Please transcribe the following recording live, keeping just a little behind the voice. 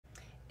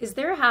Is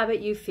there a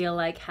habit you feel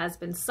like has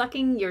been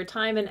sucking your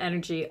time and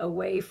energy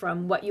away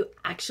from what you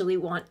actually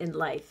want in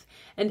life?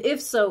 And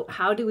if so,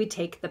 how do we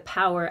take the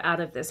power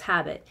out of this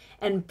habit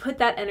and put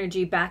that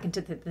energy back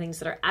into the things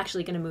that are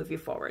actually going to move you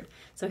forward?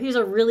 So here's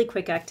a really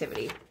quick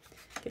activity.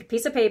 Get a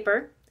piece of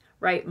paper,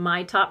 write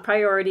my top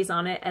priorities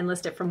on it, and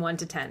list it from 1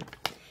 to 10.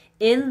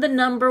 In the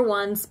number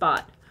 1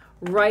 spot,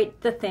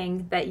 write the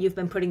thing that you've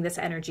been putting this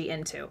energy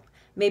into.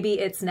 Maybe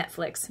it's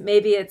Netflix,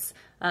 maybe it's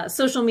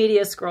social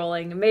media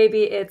scrolling,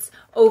 maybe it's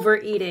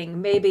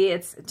overeating, maybe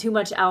it's too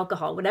much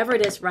alcohol, whatever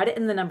it is, write it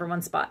in the number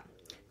 1 spot.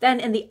 Then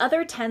in the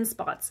other 10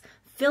 spots,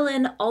 fill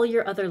in all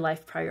your other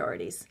life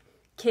priorities.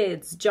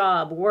 Kids,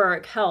 job,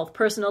 work, health,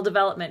 personal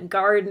development,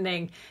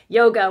 gardening,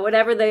 yoga,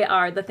 whatever they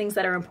are, the things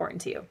that are important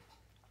to you.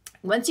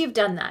 Once you've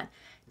done that,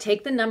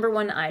 take the number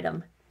 1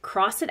 item,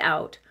 cross it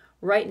out,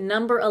 write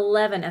number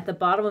 11 at the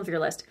bottom of your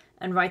list,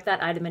 and write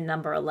that item in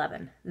number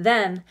 11.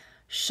 Then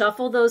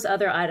shuffle those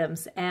other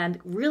items and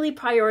really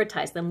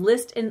prioritize them.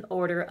 List in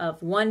order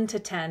of 1 to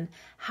 10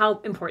 how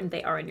important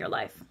they are in your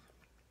life.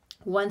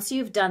 Once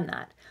you've done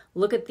that,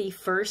 look at the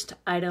first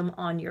item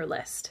on your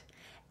list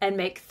and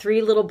make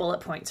 3 little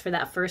bullet points for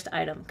that first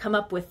item. Come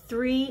up with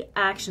 3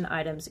 action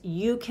items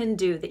you can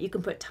do that you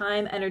can put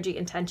time, energy,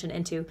 and attention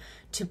into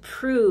to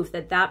prove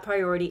that that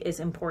priority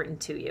is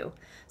important to you.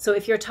 So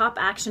if your top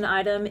action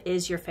item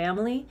is your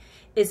family,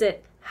 is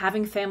it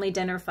having family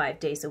dinner 5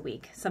 days a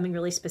week? Something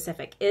really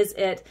specific. Is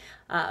it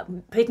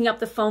picking up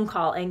the phone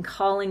call and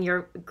calling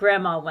your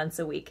grandma once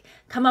a week?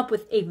 Come up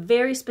with a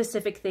very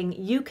specific thing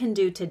you can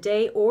do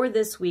today or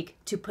this week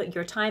to put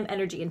your time,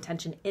 energy, and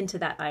attention into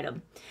that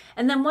item.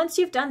 And then once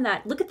you've done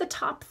that, look at the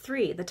top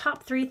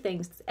 3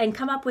 things, and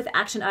come up with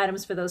action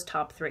items for those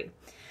top 3.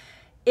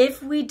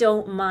 If we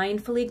don't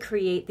mindfully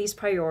create these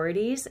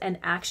priorities and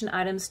action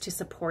items to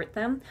support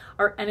them,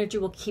 our energy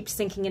will keep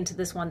sinking into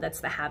this one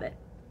that's the habit.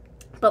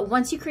 But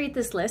once you create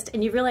this list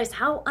and you realize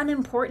how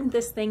unimportant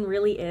this thing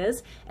really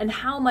is and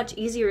how much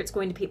easier it's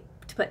going to be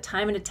to put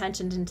time and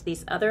attention into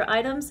these other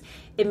items,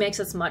 it makes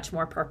us much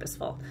more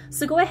purposeful.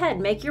 So go ahead,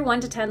 make your 1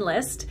 to 10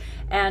 list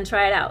and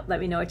try it out. Let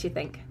me know what you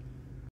think.